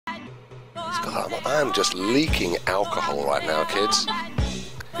God, I'm just leaking alcohol right now, kids.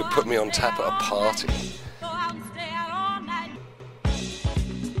 You could put me on tap at a party.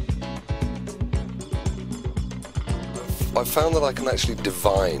 I've found that I can actually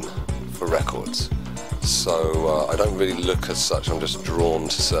divine for records. So I don't really look as such, I'm just drawn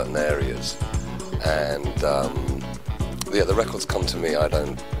to certain areas. And yeah, the records come to me, I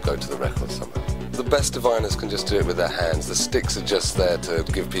don't go to the records somehow. The best diviners can just do it with their hands. The sticks are just there to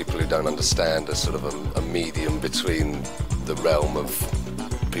give people who don't understand a sort of a medium between the realm of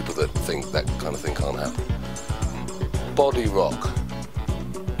people that think that kind of thing can't happen. Body rock.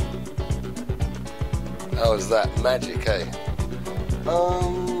 How is that? Magic, eh?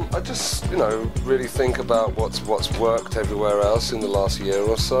 I just, you know, really think about what's worked everywhere else in the last year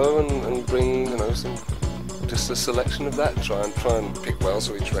or so, and bring, you know, just a selection of that. Try and pick well,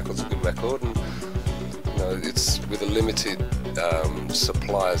 so each record's a good record, and you know, it's with a limited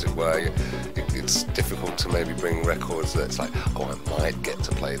supply, as it were. It's difficult to maybe bring records that's like, oh, I might get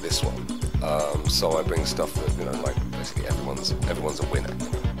to play this one. So I bring stuff that, you know, like basically everyone's a winner. You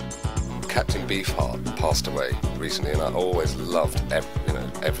know? Captain Beefheart passed away recently, and I always loved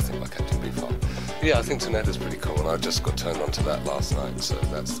everything by Captain Beefheart. Yeah, I think Taneda's pretty cool, and I just got turned on to that last night, so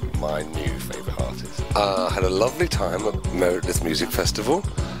that's my new favourite artist. I had a lovely time at Meritless Music Festival.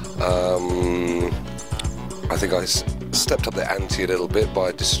 I think I stepped up the ante a little bit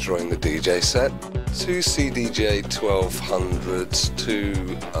by destroying the DJ set. 2 CDJ 1200s,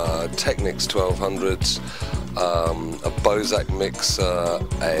 2 Technics 1200s, a Bozak mixer,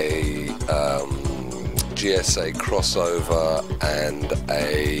 a GSA crossover, and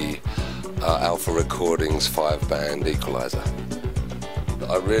a Alpha Recordings 5-band equalizer.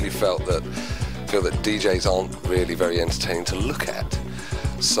 I really feel that DJs aren't really very entertaining to look at.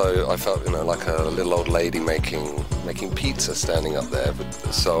 So I felt, you know, like a little old lady making pizza standing up there.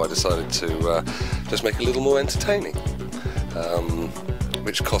 So I decided to just make it a little more entertaining,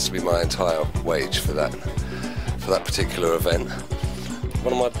 which cost me my entire wage for that particular event.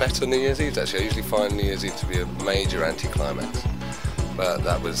 One of my better New Year's Eves, actually. I usually find New Year's Eve to be a major anticlimax, but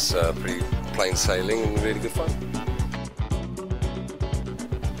that was pretty plain sailing and really good fun.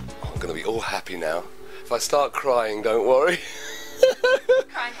 I'm going to be all happy now. If I start crying, don't worry.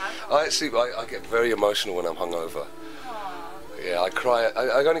 Crying I get very emotional when I'm hungover. Aww. Yeah, I cry.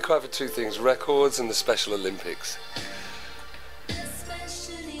 I only cry for 2 things: records and the Special Olympics.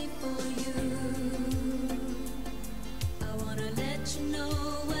 Especially for you, I wanna let you know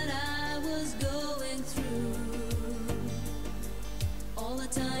what I was going through. All the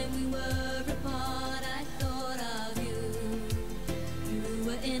time we were apart.